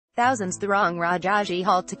thousands throng Rajaji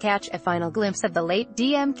Hall to catch a final glimpse of the late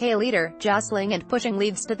DMK leader. Jostling and pushing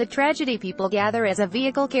leads to the tragedy. People gather as a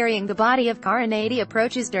vehicle carrying the body of Karunanidhi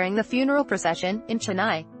approaches during the funeral procession in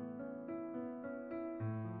Chennai.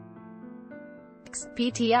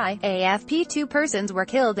 PTI, AFP. 2 persons were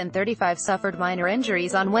killed and 35 suffered minor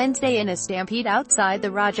injuries on Wednesday in a stampede outside the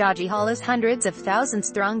Rajaji Hall as hundreds of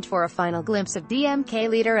thousands thronged for a final glimpse of DMK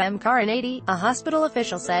leader M. Karunanidhi, a hospital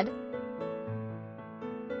official said.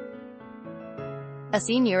 A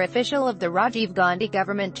senior official of the Rajiv Gandhi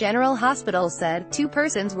Government General Hospital said 2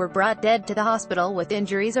 persons were brought dead to the hospital with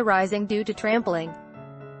injuries arising due to trampling.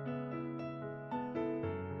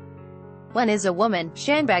 One is a woman,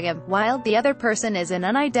 Shanbagam, while the other person is an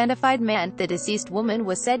unidentified man. The deceased woman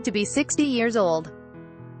was said to be 60 years old.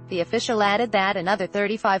 The official added that another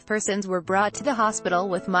 35 persons were brought to the hospital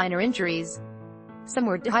with minor injuries. Some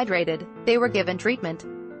were dehydrated. They were given treatment.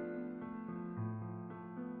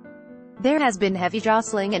 There has been heavy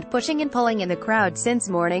jostling and pushing and pulling in the crowd since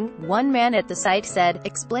morning, one man at the site said,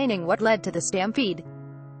 explaining what led to the stampede.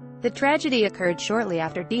 The tragedy occurred shortly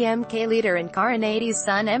after DMK leader and Karunanidhi's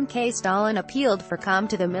son M.K. Stalin appealed for calm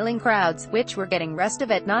to the milling crowds, which were getting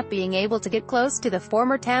restive at not being able to get close to the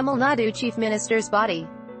former Tamil Nadu chief minister's body.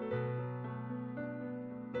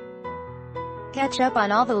 Catch up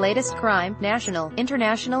on all the latest crime, national,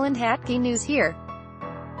 international and Hatki news here.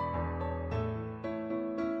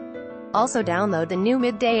 Also download the new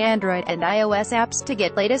Midday Android and iOS apps to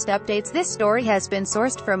get latest updates. This story has been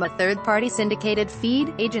sourced from a third-party syndicated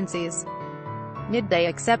feed agencies. Midday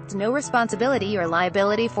accepts no responsibility or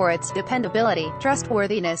liability for its dependability,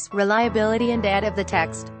 trustworthiness, reliability and date of the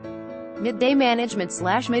text. Midday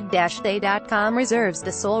Management/mid-day.com reserves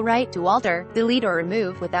the sole right to alter, delete or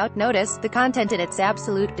remove without notice the content at its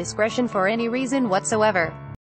absolute discretion for any reason whatsoever.